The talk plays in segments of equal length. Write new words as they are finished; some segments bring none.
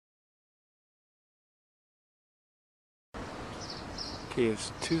Okay,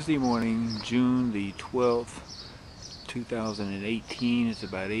 it's Tuesday morning, June the 12th, 2018. It's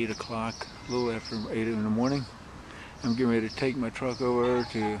about 8 o'clock, a little after 8 in the morning. I'm getting ready to take my truck over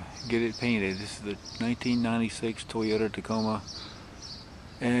to get it painted. This is the 1996 Toyota Tacoma,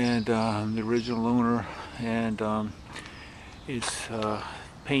 and I'm the original owner, and it's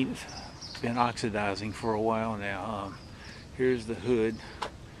paint's been oxidizing for a while now. Here's the hood.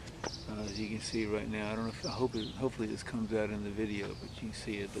 As you can see right now, I don't know if hopefully this comes out in the video, but you can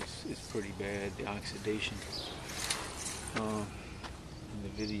see it's pretty bad, the oxidation in the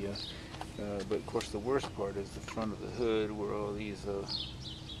video. But of course the worst part is the front of the hood, where all these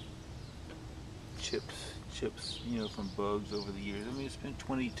chips, you know, from bugs over the years. I mean, it's been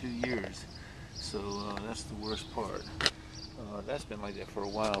 22 years, so that's the worst part. That's been like that for a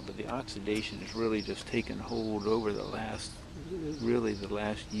while, but the oxidation has really just taken hold over the last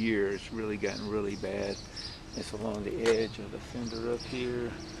year. It's really gotten really bad. It's along the edge of the fender up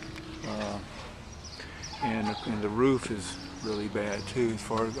here, and the roof is really bad too as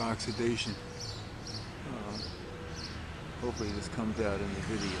far as oxidation. Hopefully this comes out in the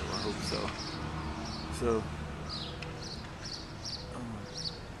video. I hope so. So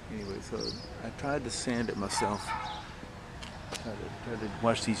anyway, so I tried to sand it myself. Try to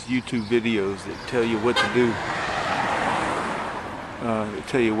watch these YouTube videos that tell you what to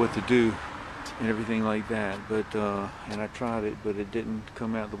do, and everything like that. But and I tried it, but it didn't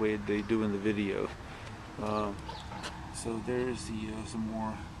come out the way they do in the video. So there's some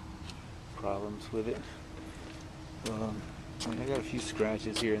more problems with it. I mean, I got a few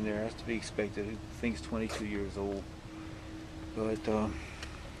scratches here and there. That's to be expected. The thing's 22 years old. But and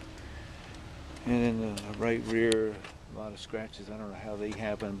in the right rear, a lot of scratches. I don't know how they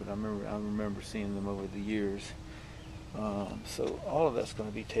happen, but I remember seeing them over the years. So all of that's going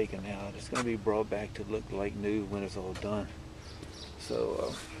to be taken out. It's going to be brought back to look like new when it's all done.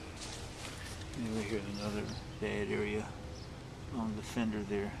 So anyway, here's another bad area on the fender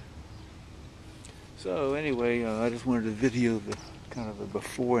there. So anyway, I just wanted to video the kind of the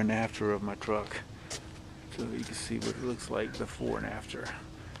before and after of my truck, so you can see what it looks like before and after.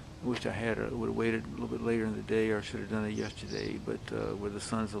 I wish I would have waited a little bit later in the day, or I should have done it yesterday, but where the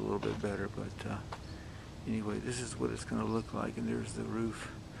sun's a little bit better. But anyway, this is what it's going to look like, and there's the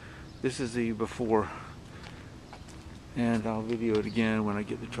roof. This is the before, and I'll video it again when I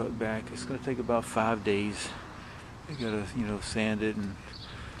get the truck back. It's going to take about 5 days. I gotta, you know, sand it and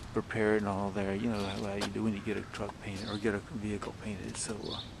prepare it and all there. You know how you do when you get a truck painted or get a vehicle painted. So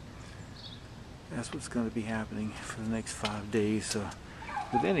that's what's going to be happening for the next 5 days. So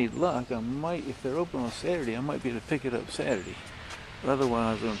with any luck, I might, if they're open on Saturday, I might be able to pick it up Saturday.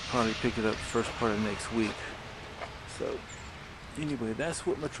 Otherwise, I'm going to probably pick it up the first part of next week. So anyway, that's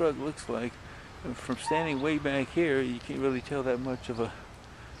what my truck looks like. And from standing way back here, you can't really tell that much of a,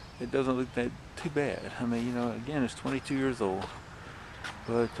 it doesn't look that too bad. I mean, you know, again, it's 22 years old.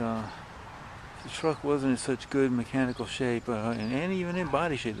 But the truck wasn't in such good mechanical shape, and even in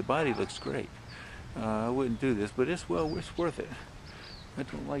body shape. The body looks great. I wouldn't do this, but it's worth it. I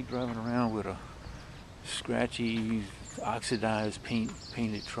don't like driving around with a scratchy, oxidized,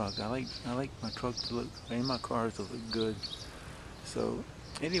 painted truck. I like my truck to look, and my cars to look good. So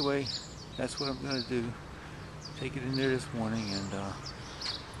anyway, that's what I'm going to do. Take it in there this morning, and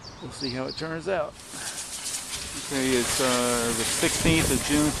we'll see how it turns out. Okay, it's the 16th of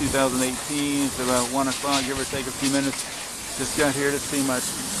June 2018. It's about 1 o'clock, give or take a few minutes. Just got here to see my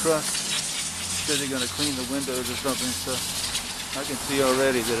truck. Said they're going to clean the windows or something, so I can see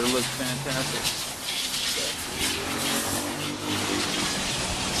already that it looks fantastic.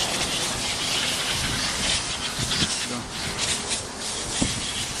 So,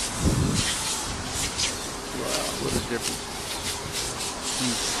 wow, what a difference.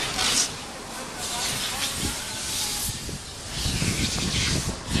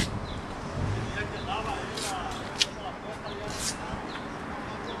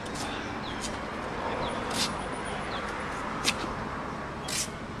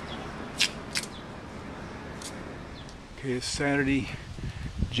 Okay, it's Saturday,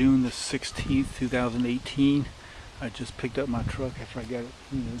 June the 16th, 2018. I just picked up my truck after I got it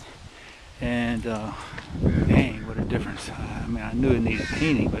cleaned. And dang, what a difference. I mean, I knew it needed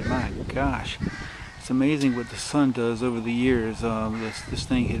painting, but my gosh. It's amazing what the sun does over the years. This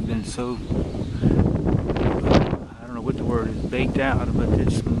thing had been so, I don't know what the word is, baked out, but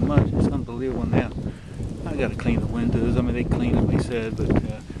it's unbelievable now. I got to clean the windows. I mean, they cleaned them, they said, but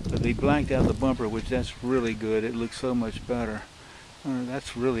they blacked out the bumper, which that's really good. It looks so much better.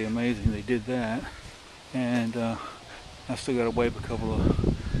 That's really amazing they did that. And I still got to wipe a couple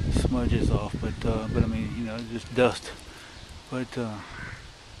of smudges off, but I mean, you know, just dust but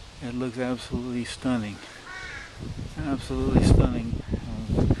it looks absolutely stunning. Absolutely stunning.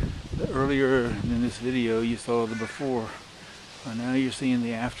 Earlier in this video you saw the before, now you're seeing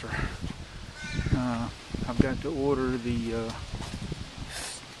the after. I've got to order the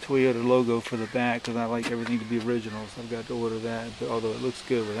Toyota logo for the back because I like everything to be original, so I've got to order that, although it looks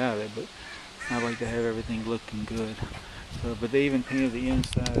good without it, but I like to have everything looking good. So, but they even painted the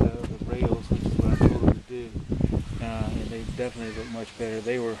inside of the rails, which is what I told them to do, and they definitely look much better.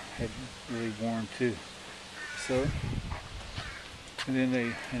 They had really worn too. So, and then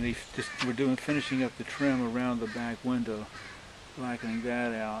they just were finishing up the trim around the back window, blackening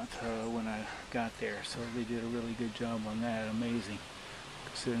that out when I got there. So they did a really good job on that. Amazing,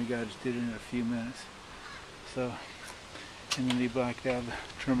 considering the guy just did it in a few minutes. So, and then they blacked out the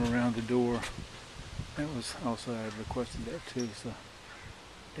trim around the door. That was also, I had requested that too. So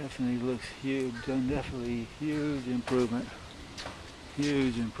definitely looks huge. Definitely huge improvement.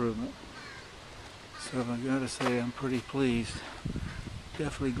 Huge improvement. So I gotta say, I'm pretty pleased.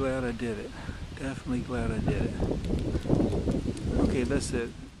 Definitely glad I did it. Definitely glad I did it. Okay, that's it.